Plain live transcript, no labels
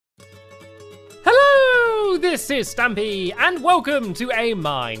this is Stampy, and welcome to a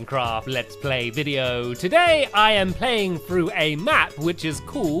Minecraft Let's Play video. Today I am playing through a map which is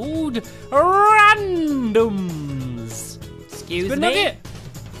called Randoms. Excuse Good me? nugget.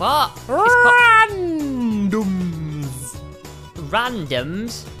 What? Randoms.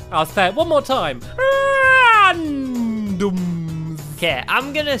 Randoms? I'll say it one more time. Randoms. Okay,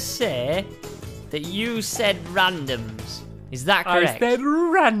 I'm gonna say that you said randoms. Is that correct? I said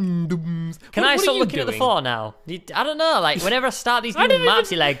randoms. Can I stop looking at the floor now? I don't know, like, whenever I start these new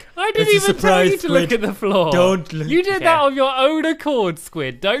maps, you're like, I didn't "It's a even tell you surprise, to look Squid. at the floor. Don't look." You did Okay. that of your own accord,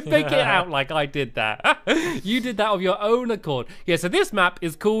 Squid. Don't make it out like I did that. You did that of your own accord. Yeah, so this map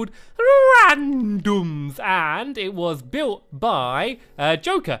is called Randoms, and it was built by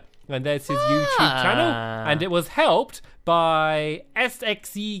Joker. And there's his YouTube channel, and it was helped by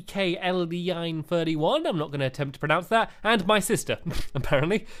SXEKLD931. I'm not going to attempt to pronounce that, and my sister,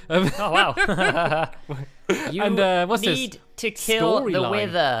 apparently. Oh, wow. You And, what's this? need to kill the Storyline.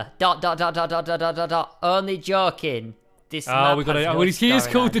 Wither. ... Only joking. This Oh, map we got has to. no Well, he is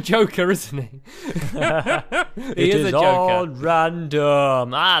called storyline. the Joker, isn't he? He It is a is Joker. all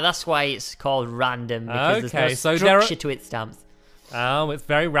random. That's why it's called random, because Okay, there's so no there are- structure to its stamps. Oh, it's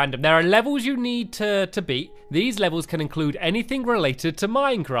very random. There are levels you need to beat. These levels can include anything related to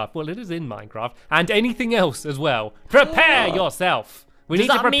Minecraft. Well, it is in Minecraft. And anything else as well. Prepare yourself. We Does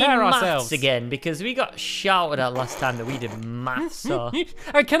need to that mean prepare maths ourselves. again? Because we got shouted at last time that we did maths. So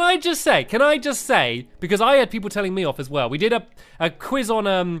And can I just say, because I had people telling me off as well. We did a quiz on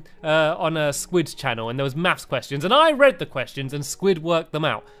a Squid's channel, and there was maths questions, and I read the questions, and Squid worked them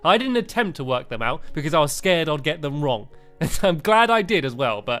out. I didn't attempt to work them out because I was scared I'd get them wrong. I'm glad I did as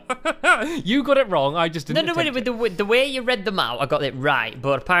well, but you got it wrong. I just didn't. no, attempt wait, it. with the way you read them out, I got it right.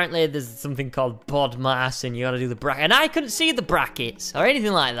 But apparently, there's something called BODMAS, and you got to do the bracket. And I couldn't see the brackets or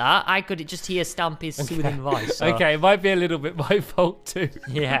anything like that. I could just hear Stampy's soothing voice. So. Okay, it might be a little bit my fault too.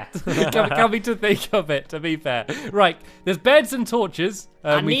 Yeah. Coming to think of it, to be fair. Right, there's beds and torches.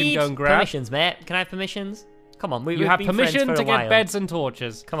 I We need can go and grab. permissions, mate. Can I have permissions? Come on, You we've have been friends permission for to a get while. beds and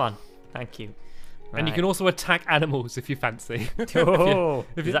torches, Come on, thank you. and you can also attack animals if you fancy. Oh,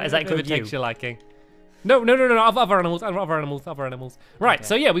 if is that if good it with you? takes your liking. No, other animals. Right, Okay.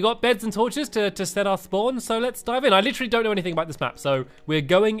 so yeah, we got beds and torches to set our spawn, so let's dive in. I literally don't know anything about this map, so we're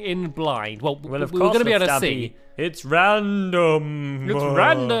going in blind. Well, Well, of we're course, going to be able to Stampy. see. It's random. It's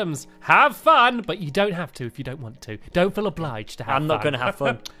randoms. Have fun, but you don't have to if you don't want to. Don't feel obliged to have fun. I'm not going to have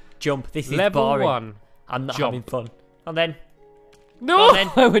fun. Jump. This is Level boring. 1. I'm not Jump. having fun. And then, No, Go on then.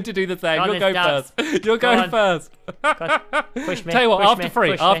 I went to do the same. Go on You'll then, go Dad. first. You'll Go go on. first. push me. Tell you what, push after me, three,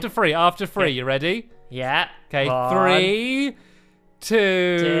 push me. after three. Okay. You ready? Yeah. Okay, One. 3,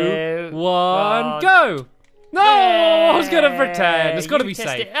 2, 1, one. go! No, I was gonna pretend. It's got to You be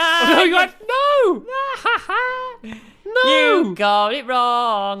tested- safe. Ah, Oh, no, you you- had no. No. You got it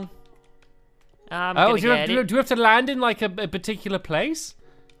wrong. I'm Oh, gonna do you, get do, you, it. do you have to land in like a particular place?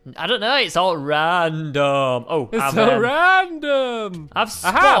 I don't know. It's all random. Oh, It's I've, so random. I've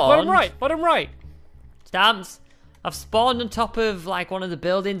spawned. Aha! Bottom right. Stamps. I've spawned on top of like one of the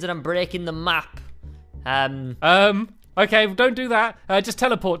buildings, and I'm breaking the map. Okay, don't do that. Just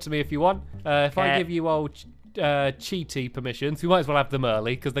teleport to me if you want. If I Okay. give you old cheaty permissions, we might as well have them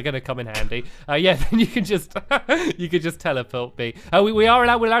early because they're going to come in handy. Yeah, then you can just teleport me. We're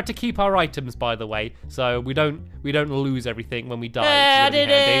allowed to keep our items, by the way, so we don't lose everything when we die. Yeah, I which is did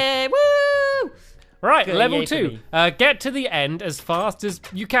gonna be handy. it. Woo! Right, Good, level yay for 2. me. Get to the end as fast as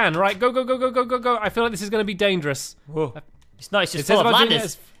you can. Right, go. I feel like this is going to be dangerous. Whoa. It's not. It's It just says full of about doing it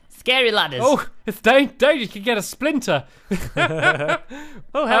ladders. Scary ladders. Oh, it's dangerous. You could get a splinter.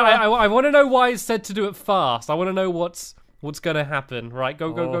 Oh, hello. I want to know why it's said to do it fast. I want to know what's going to happen. Right, go.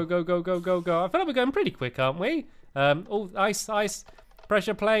 Oh. I feel like we're going pretty quick, aren't we? Oh, ice.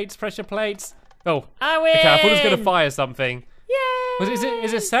 Pressure plates. Oh, I win. okay, I thought it was going to fire something. Yay!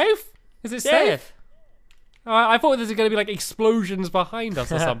 Is it safe? Is it safe? Safe. Oh, I thought there was going to be like explosions behind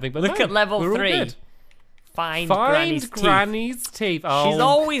us or something. But Look no, at level we're all 3. good. Find Find Granny's teeth. Oh, She's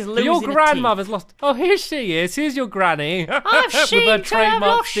always losing your her teeth. grandmother's lost. Oh, here she is. Here's your granny. I've With seen her to have trademark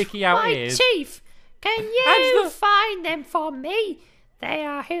lost sticky out my ears. teeth. Can And you the- find them for me? They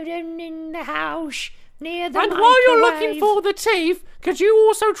are hidden in the house near the And while you're looking microwave. for the teeth, could you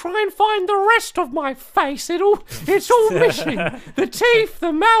also try and find the rest of my face? It's all missing. The teeth,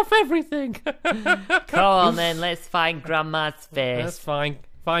 the mouth, everything. Come on then, let's find Grandma's face. That's fine.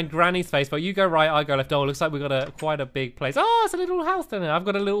 Find Granny's face, but you go right, I go left. Oh, looks like we've got quite a big place. Oh, it's a little house down there. I've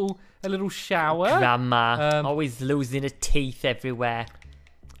got a little shower. Grandma, always losing her teeth everywhere.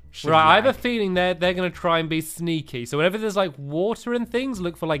 Right, I have a feeling they're going to try and be sneaky. So whenever there's like water and things,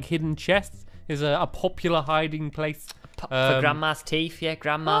 look for like hidden chests. Is a popular hiding place. For Grandma's teeth, yeah.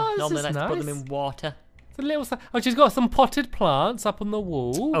 Grandma Oh, this normally is likes to put them nice. in water. It's a little. Oh, she's got some potted plants up on the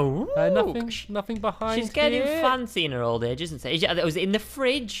wall. Oh, nothing behind. she's getting here. fancy in her old age, isn't she? Was it in the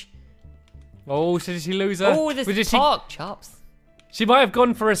fridge? Oh, so did she lose her? Oh, there's Did pork chops. She might have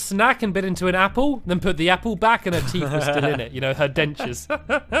gone for a snack and bit into an apple, then put the apple back, and her teeth were still in it. You know, her dentures.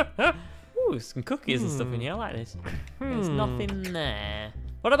 Ooh, some cookies and stuff in here. I like this. There's nothing there.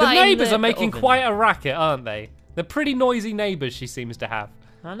 What The about neighbours in are making oven? quite a racket, aren't they? They're pretty noisy neighbours. She seems to have.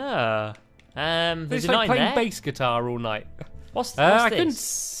 I know. They're There's just not like in playing there. bass guitar all night. What's I this? couldn't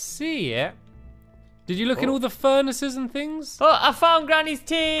see it. Did you look in all the furnaces and things? Oh, I found Granny's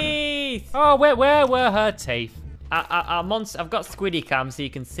teeth. Oh, where were her teeth? I've got Squiddy Cam so you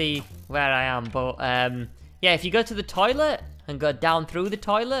can see where I am. But yeah, if you go to the toilet and go down through the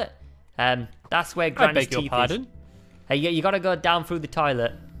toilet, that's where I Granny's beg your teeth pardon. is. Hey, you got to go down through the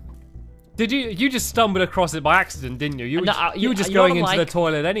toilet. Did you just stumbled across it by accident, didn't you? You No, were just you know what going I'm into like? the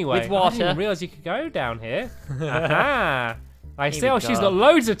toilet anyway. With water. I didn't realise you could go down here. Aha. I see. we Oh, she's go. got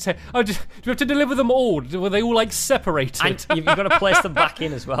loads of teeth. Oh, do you have to deliver them all? Were they all like separated? And you've got to place them back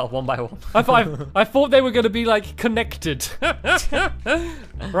in as well, one by one. I thought they were going to be like connected.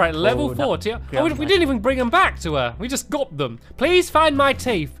 Right, level Oh, no. 40. Oh, Grandma. we didn't even bring them back to her. We just got them. Please find my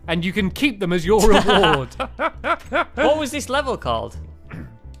teeth, and you can keep them as your reward. What was this level called?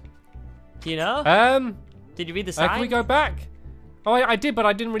 Do you know? Did you read the sign? Can we go back? Oh, I did, but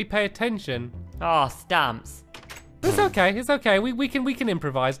I didn't really pay attention. Oh, stamps. It's okay. It's okay. We can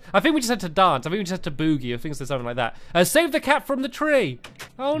improvise. I think we just had to dance. I think we just had to boogie. I think it's something like that. Save the cat from the tree.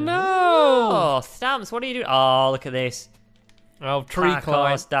 Oh no! Oh, stamps. What are you doing? Oh, look at this. Oh, tree Parkour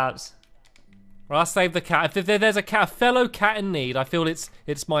climb. stamps. Well, I'll save the cat. If there's a cat, a fellow cat in need, I feel it's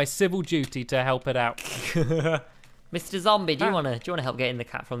my civil duty to help it out. Mr. Zombie, do you wanna help getting the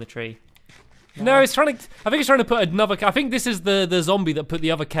cat from the tree? No, it's trying to. I think it's trying to put another cat. I think this is the zombie that put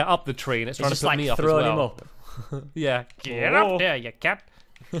the other cat up the tree, and it's trying It's to just put like me up as throwing well. him up. Yeah. Get Oh. up there, you cat.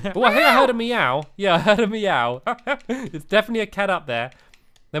 Oh, I think I heard a meow. Yeah, I heard a meow. It's definitely a cat up there.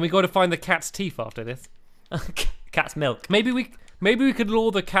 Then we got to find the cat's teeth after this. Cat's milk. Maybe we could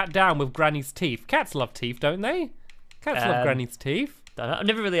lure the cat down with Granny's teeth. Cats love teeth, don't they? Cats love Granny's teeth. I've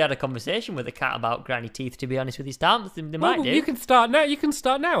never really had a conversation with a cat about granny teeth, to be honest with you, Stamps. They might Well, do. you can start now. You can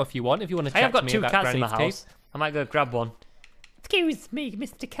start now if you want. If you want to I chat have got to me 2 about cats in my Granny's house. teeth. I might go grab one. Excuse me,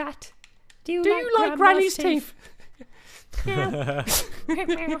 Mr. Cat. Do you Do you like Granny's teeth? Bye,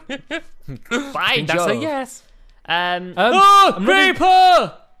 That's Joe. a yes. Oh, I'm not even-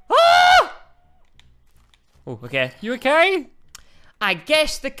 creeper! Ah! Oh, okay. You okay? I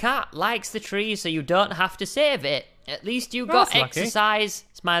guess the cat likes the tree, so you don't have to save it. At least you got That's lucky. exercise.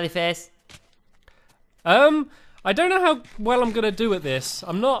 Smiley face. I don't know how well I'm gonna do at this.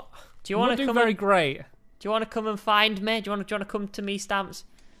 I'm not. Do you I'm want not to doing come? very And, great. do you want to come and find me? Do you want to come to me, Stamps?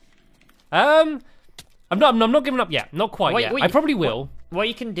 I'm not giving up yet. Not quite Wait, yet. wait, I probably will. What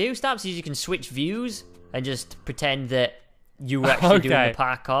you can do, Stamps, is you can switch views and just pretend that you were actually doing Okay. the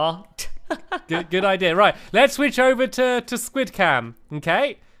parkour. Good idea. Right, let's switch over to Squid Cam.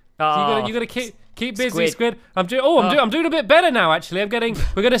 Okay. So you gotta keep busy, Squid. I'm doing a bit better now. Actually,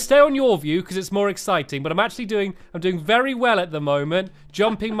 we're gonna stay on your view because it's more exciting. But I'm doing very well at the moment.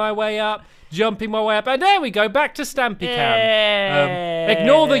 Jumping my way up, and there we go. Back to Stampy Cam.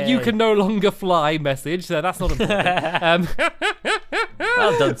 Ignore the "you can no longer fly" message. So that's not important.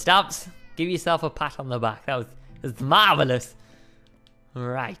 Well done, Stamps. Give yourself a pat on the back. That was marvelous.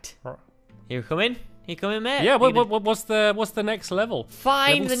 Right. You coming? You coming, mate? Yeah. You gonna What's the next level?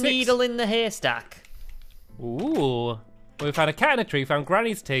 find Level the 6. needle in the haystack. Ooh. Well, we found a cat in a tree, found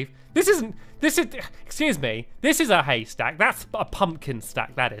Granny's teeth. Excuse me, this is a haystack. That's a pumpkin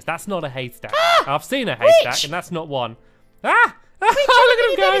stack, that is. That's not a haystack. I've seen a haystack, Witch! and that's not one. Ah! Oh,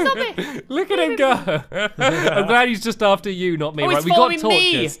 look at him go! Look at him go! I'm glad he's just after you, not me. Oh, Right, he's we got following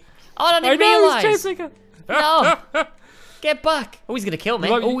torches. me. Oh, I I didn't know, realise. he's chasing her. No. Get back. Oh, he's going to kill me.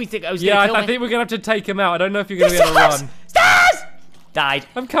 Look, Oh, he's going to Yeah, kill I me. think we're going to have to take him out. I don't know if you're going to be able to run. Stars! Died.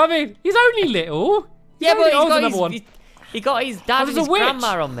 I'm coming. He's only little. Yeah, but oh, he's got another one. he got his dad Oh, and there's his a witch.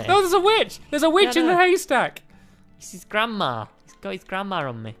 grandma on me. No, there's a witch. There's a witch in the no. haystack. It's his grandma. He's got his grandma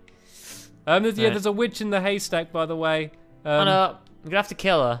on me. There's a witch in the haystack, by the way. Oh no, I'm going to have to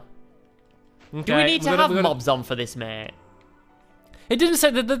kill her. Okay, Do we need to we're gonna- have we're gonna- mobs on for this, mate? It didn't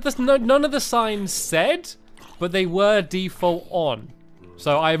say that. None of the signs said, but they were default on.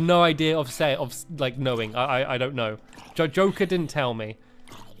 So I have no idea of knowing. I don't know. Joker didn't tell me.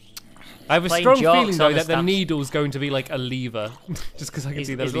 I have a playing strong jokes feeling though on us, that the Stamps. needle's going to be like a lever, just because I can He's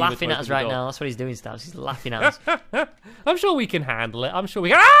see the lever. laughing to at us open the right door. now. That's what he's doing, Stamps. He's laughing at us. I'm sure we can handle it. I'm sure we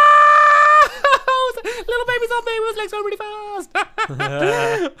can. Ah! Little baby zombie with his legs going really fast.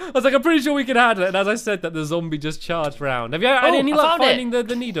 I was like, I'm pretty sure we can handle it. And as I said that, the zombie just charged round. Have you had any I luck found it. finding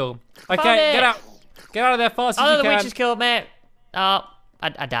the needle? found Okay, it. get out. Get out of there fast Oh, as the you witch can. has killed me. Oh,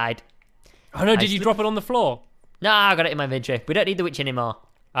 I died. Oh no, did you drop it on the floor? No, I got it in my inventory. We don't need the witch anymore.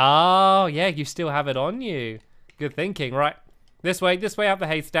 Oh, yeah, you still have it on you. Good thinking. Right. This way out the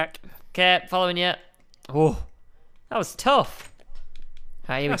haystack. Okay, following you. Oh, that was tough.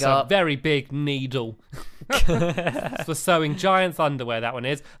 Right, here That's we go. a very big needle. For sewing giant's underwear, that one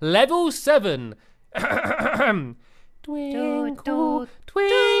is. Level 7. Twinkle,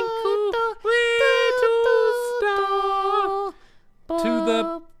 twinkle, little star. To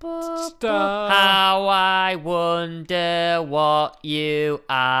the star. How I wonder what you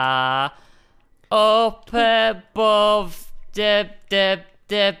are. Up above, dip, dip,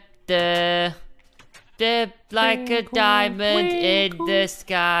 dip, dip. Dip like a Twinkle, diamond in twinkle, the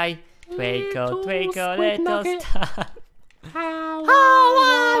sky. Twinkle, twinkle, squid little nugget. star. How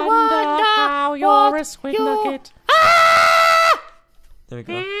I wonder how you're a squid nugget. There we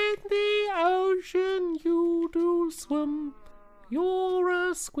go. In the ocean you do swim.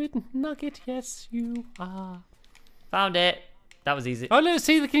 You're a squid nugget, yes you are. Found it. That was easy. Oh look,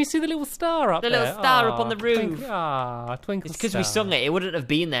 can you see the little star up The there? little star up on the roof. Twinkle It's because we star. sung it. It wouldn't have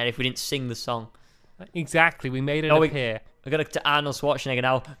been there if we didn't sing the song. Exactly, we made it No, we- appear. I gotta look to Arnold Schwarzenegger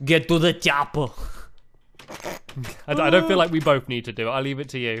now. Get to the chopper. I don't feel like we both need to do it. I'll leave it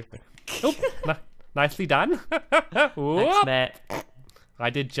to you. Oh, nicely done. Thanks, Whoop. mate. I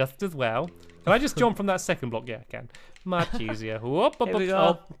did just as well. Can I just jump from that second block? Yeah, I can. Much easier. Whoop, Here we go.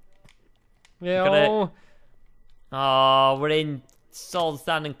 Oh. Yeah. Got it. Oh. Oh, we're in salt,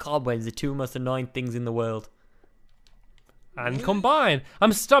 sand, and cobwebs, the two most annoying things in the world. And combine.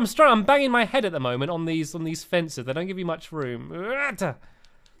 I'm banging my head at the moment on these fences. They don't give you much room. Oh.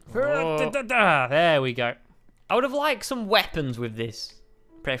 There we go. I would have liked some weapons with this,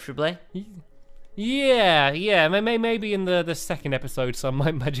 preferably. Yeah. Maybe in the second episode, some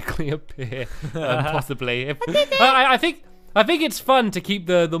might magically appear, possibly. I think it's fun to keep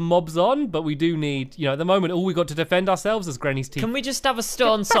the mobs on, but we do need, at the moment, all we got to defend ourselves is Granny's teeth. Can we just have a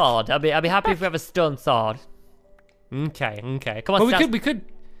stone sword? I'd be happy if we have a stone sword. Okay. Come on, well, Stas.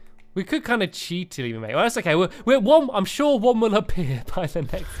 we could kind of cheatily, mate. Well, that's okay. We're one. I'm sure one will appear by the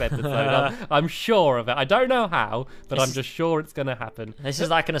next episode. I'm sure of it. I don't know how, but I'm just sure it's gonna happen. This is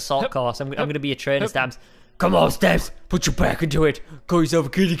like an assault course. I'm going to be a trainer, Stamps. Come on, Stamps. Put your back into it. Call yourself a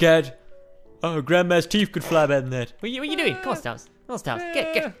kitty cat. Oh, Grandma's teeth could fly better than that. What are you doing? Come on, Stamps. Come on, Stamps.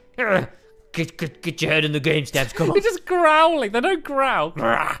 Get your head in the game, Stamps. Come on. They're just growling. They don't growl.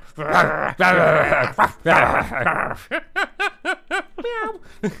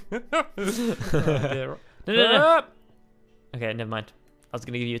 No. Okay, never mind. I was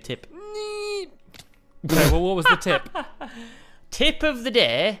going to give you a tip. Okay, well, what was the tip? Tip of the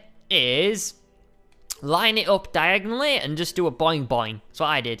day is line it up diagonally and just do a boing boing. That's what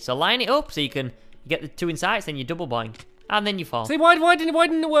I did. So line it up so you get the two insides, then you double boing, and then you fall. See, why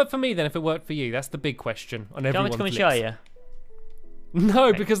didn't it work for me then? If it worked for you, that's the big question on Do you want me everyone's to come and show lips. you?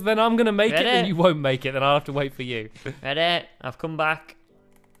 No, because then I'm gonna make it Ready? and you won't make it. Then I'll have to wait for you. Ready? I've come back.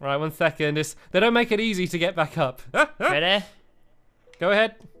 Right, 1 second. They don't make it easy to get back up. Ready? Go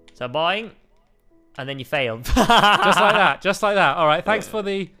ahead. So boing, and then you failed. Just like that. All right. Thanks for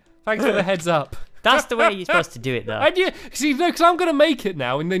the heads up. That's the way you're supposed to do it, though. And you see, no, because I'm gonna make it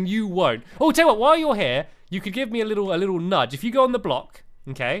now, and then you won't. Oh, tell you what. While you're here, you could give me a little nudge. If you go on the block,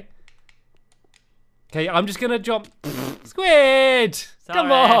 okay. Okay, I'm just gonna jump. Squid,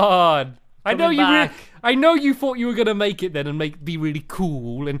 come on. I know back. I know you thought you were gonna make it then and be really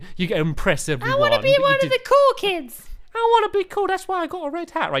cool and you can impress everyone. I want to be but you one of did- the cool kids. I want to be cool. That's why I got a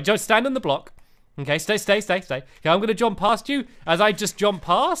red hat. Right, just stand on the block. Okay, stay. Okay, I'm gonna jump past you. As I just jump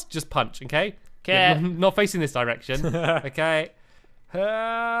past, just punch. Okay. Okay. Not facing this direction. Okay.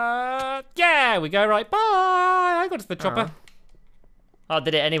 Yeah, we go. Right. Bye. I got to the chopper. Oh,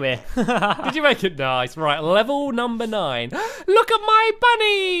 did it anyway. Did you make it nice? Right, level number 9. Look at my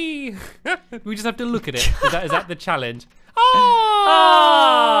bunny! We just have to look at it. Is that the challenge? Oh!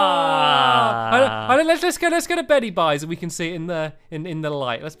 Let's go to Betty Buys and we can see it in the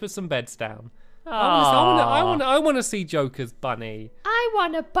light. Let's put some beds down. I want to see Joker's bunny. I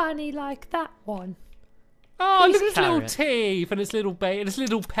want a bunny like that one. Oh, look at Piece its of little carrot. teeth and its little pet,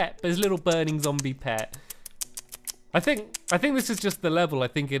 his little burning zombie pet. I think this is just the level. I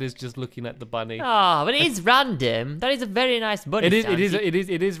think it is just looking at the bunny. Oh, but it is random. That is a very nice bunny. It is. stand.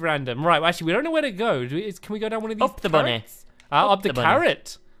 It is random. Right. Well, actually, we don't know where to go. Can we go down one of these? Up the bunny. carrots? Up the the bunny.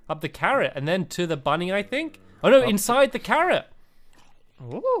 carrot. Up the carrot, and then to the bunny. I think. Oh no! Inside the carrot.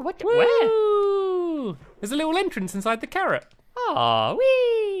 Ooh, where? Woo! There's a little entrance inside the carrot. Oh,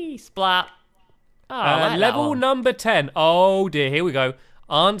 wee! Splat. Oh, I like that level one. number 10. Oh dear. Here we go.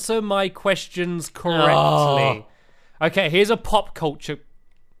 Answer my questions correctly. Oh. Okay. Here's a pop culture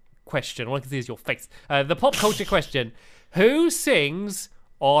question. All I can see is your face. The pop culture question: who sings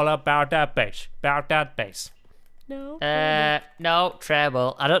 "All About That Bass"? About that bass. No. No,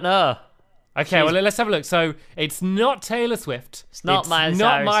 treble. I don't know. Okay, well, let's have a look. So, it's not Taylor Swift. It's not Miley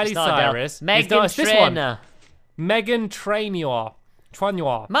not Cyrus. Miley It's not Adele. Cyrus. It's Megan not- it's this one. Trainor. Megan Trainor.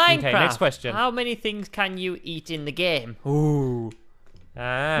 Minecraft. Okay, next question. How many things can you eat in the game? Ooh. But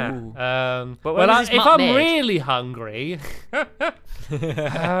when well, was this if map I'm made? really hungry...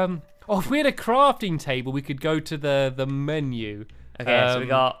 if we had a crafting table, we could go to the menu. Okay, so we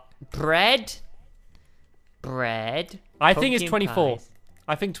got bread. I think it's pumpkin 24. pies.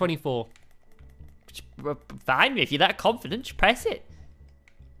 I think 24. Fine, if you're that confident, just press it.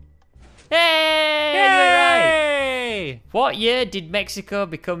 Hey! Right. Yay! What year did Mexico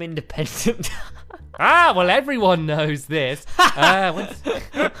become independent? Well, everyone knows this. How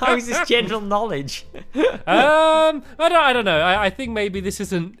is this general knowledge? I don't know. I think maybe this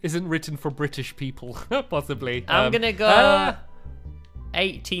isn't written for British people, possibly. I'm gonna go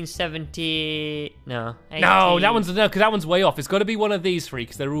 1870. No, 18... No, because that one's way off. It's got to be one of these three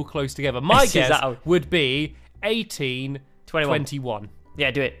because they're all close together. My Is guess that- would be 1821.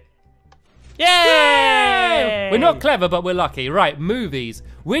 Yeah, do it. Yay! We're not clever, but we're lucky. Right, movies.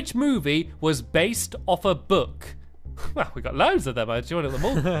 Which movie was based off a book? Well, we got loads of them. I joined them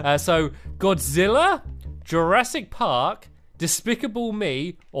all. So, Godzilla, Jurassic Park, Despicable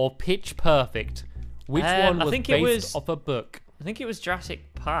Me, or Pitch Perfect? Which one was based off a book? I think it was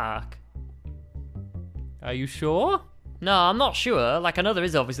Jurassic Park. Are you sure? No, I'm not sure. Like, I know there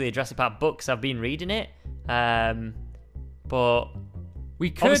is obviously a Jurassic Park book, 'cause I've been reading it. But We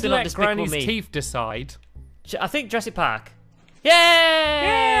could Obviously not let Despicable Granny's Me. teeth decide. I think Jurassic Park. Yay!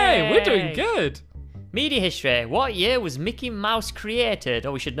 Yay! We're doing good. Media history. What year was Mickey Mouse created?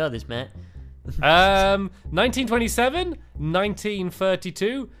 Oh, we should know this, mate. 1927,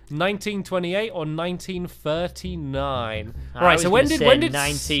 1932, 1928, or 1939. I Right. was So when gonna did say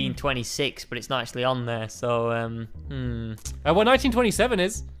 1926, but it's not actually on there. So Well, 1927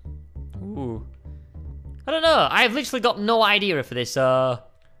 is. Ooh. I don't know. I have literally got no idea for this. I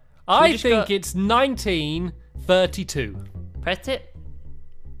just think go- it's 1932. Press it.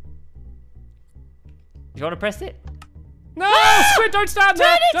 You want to press it? No, Squid, don't stand there.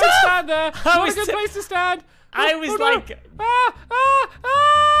 Turn it Don't off! stand there. It's not a was good t- place to stand. I was no. like- Ah!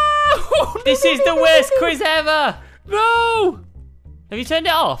 Oh, no, This no, is no, the no, worst no. quiz ever. No. Have you turned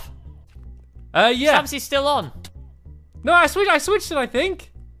it off? Yeah. Samsy's still on. No, I switched it. I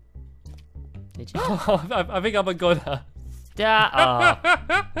think. Did you? I think I'm a goner.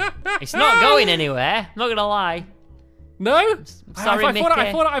 It's not going anywhere. I'm not gonna lie. No. Sorry, I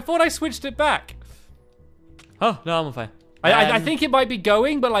Mickey. thought I switched it back. Oh no, I'm on fire. I think it might be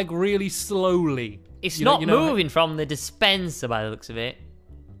going, but like really slowly. It's You know- not you know- moving from the dispenser by the looks of it.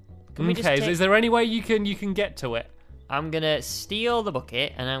 Can we just Okay, take- is there any way you can get to it? I'm gonna steal the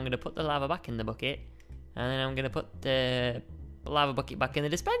bucket and I'm gonna put the lava back in the bucket, and then I'm gonna put the lava bucket back in the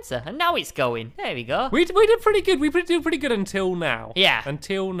dispenser, and now it's going. There we go. We did pretty good. We did pretty good until now. Yeah.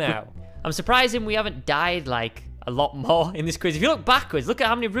 Until now. I'm surprised we haven't died like a lot more in this quiz. If you look backwards, look at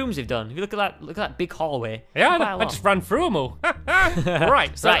how many rooms we've done. If you look at that big hallway. Yeah, quite a I lot. just ran through them all.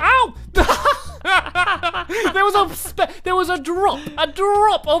 Right. So, Right. ow! there was a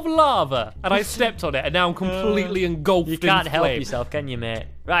drop of lava, and I stepped on it, and now I'm completely engulfed. You can't in help flame. yourself, can you, mate?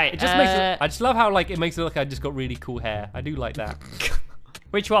 Right. It just makes it. I just love how like it makes it look like I just got really cool hair. I do like that.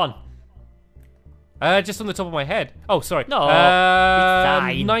 Which one? Just on the top of my head. Oh, sorry. No, it's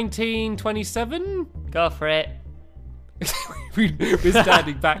fine. 1927. Go for it. We're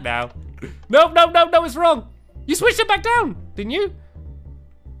standing back now. No, it's wrong. You switched it back down, didn't you?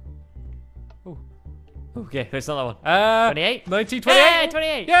 Okay, it's not that one. 28? 1928. Hey,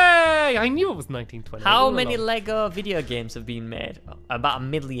 28. Yay! I knew it was 1928. How all many along. Lego video games have been made? About 1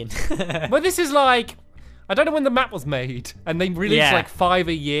 million. Well, this is like, I don't know when the map was made, and they released Yeah. like 5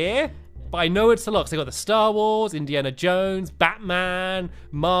 a year. But I know it's a lot. So they got the Star Wars, Indiana Jones, Batman,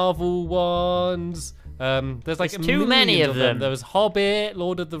 Marvel ones. There's like There's too many millions of them. There was Hobbit,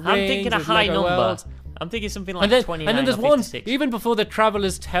 Lord of the Rings. I'm thinking a there's high Lego number. Worlds. I'm thinking something like And then, 29 and then there's or ones 56. even before the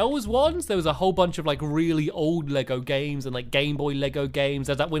Traveler's Tales ones. There was a whole bunch of like really old Lego games and like Game Boy Lego games.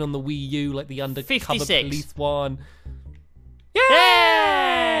 There's that one on the Wii U, like the Undercover 56. Police one.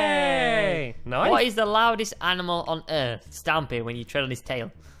 Yay! Nice. What is the loudest animal on Earth? Stampy when you tread on his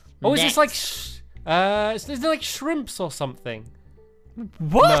tail. Oh, is this like is it like shrimps or something?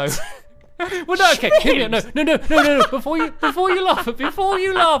 What? No. Well, no, okay. Hear me out. No. Before you laugh at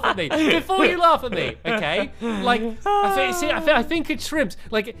me. Okay. Like, I think it's shrimps.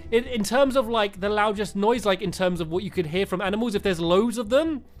 Like, in terms of like the loudest noise, like in terms of what you could hear from animals. If there's loads of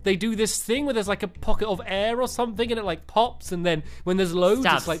them, they do this thing where there's like a pocket of air or something, and it like pops. And then when there's loads,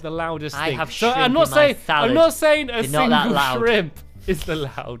 Stabs. it's like the loudest I thing. have So shrimp I'm not in my saying salad. a They're single not that loud. shrimp is the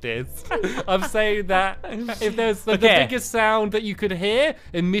loudest. I'm saying that if there's the Okay. biggest sound that you could hear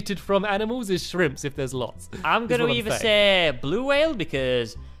emitted from animals is shrimps. If there's lots, I'm is going to what either saying. say blue whale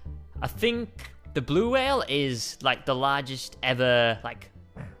because I think the blue whale is like the largest ever, like,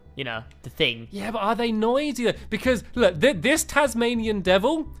 you know, the thing. Yeah, but are they noisy? Though? Because look, this Tasmanian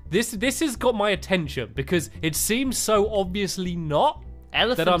devil, this has got my attention because it seems so obviously not.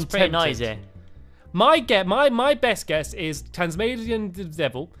 Elephant's I'm pretty tempted. noisy. My best guess is Tasmanian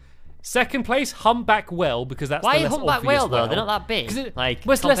devil. Second place, humpback whale, because that's Why the less humpback obvious whale though? They're not that big. 'Cause it- Like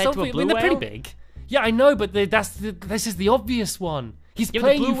well, it's less compared to a obvious. I blue mean, they're whale. pretty big. Yeah, I know, but this is the obvious one. He's Yeah, but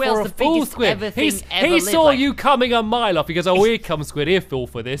the playing blue you for whale's a the fool, biggest Squid. ever thing He ever lived, saw like- you coming a mile off. He goes, "Oh, here comes Squid. Here, fall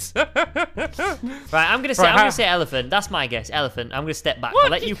for this." Right, I'm gonna say Right, I'm gonna say elephant. That's my guess. Elephant. I'm gonna step back. I'll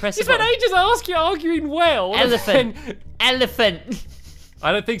let you press You the spent button. ages arguing whale. Elephant. And then- Elephant.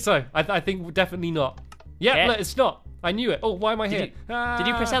 I don't think so. I think definitely not. Yeah, Yeah. look, it's not. I knew it. Oh, why am I here? Did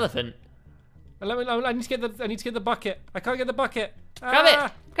you press elephant? I need to get the bucket. I can't get the bucket. Grab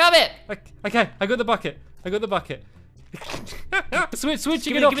it. Grab it. Okay, I got the bucket.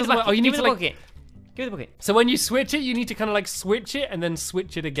 Switching Give it off me the as well. bucket. Oh, you need Give me to the like. bucket. Give me the bucket. So when you switch it, you need to kind of like switch it and then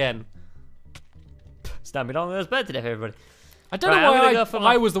switch it again. Stamping on those bed today, everybody. I don't Right, I'm know gonna why go for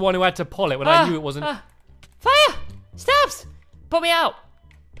my- I was the one who had to pull it when I knew it wasn't. Fire! Stabs! Put me out!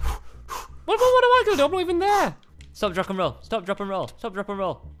 What am I gonna do? I'm not even there. Stop, drop, and roll. Stop, drop, and roll. Stop, drop, and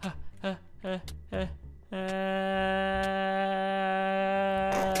roll.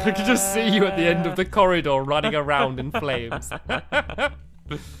 I can just see you at the end of the corridor running around in flames.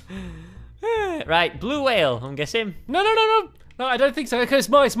 Right, blue whale, I'm guessing. No, I don't think so. Okay, it's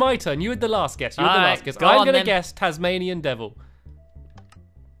my turn. You had the last guess. You had the Alright, last guess. go I'm on gonna then. guess Tasmanian devil.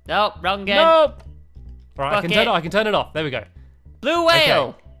 Nope, wrong again. Nope. Right, Bucket. I can turn it off. There we go. Blue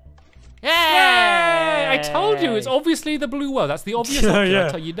whale! Yay! Yay! I told you, it's obviously the blue whale. That's the obvious option. I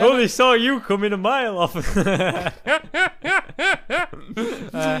told you never- saw you coming a mile off. have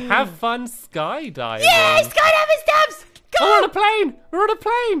fun skydiving. Yay, skydiving Stabs! Oh, we're on a plane. We're on a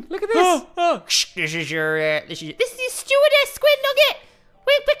plane. Look at this. This is your, This is your stewardess, Squid Nugget.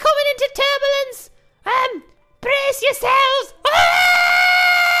 We're coming into turbulence. Brace yourselves.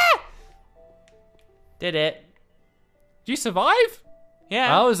 Ah! Did it. Did you survive?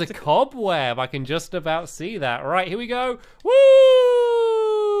 Yeah. Oh, it was a cobweb. I can just about see that. Right, here we go. Woo!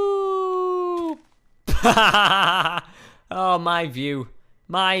 Oh, my view.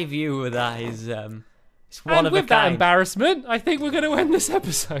 My view of that is, it's one And of with a that kind. embarrassment, I think we're going to end this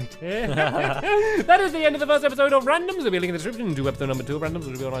episode. That is the end of the first episode of Randoms. There'll be a link in the description to episode number 2 of Randoms.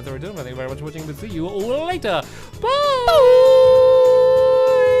 It'll be on 9:32. Thank you very much for watching. We'll see you all later. Bye!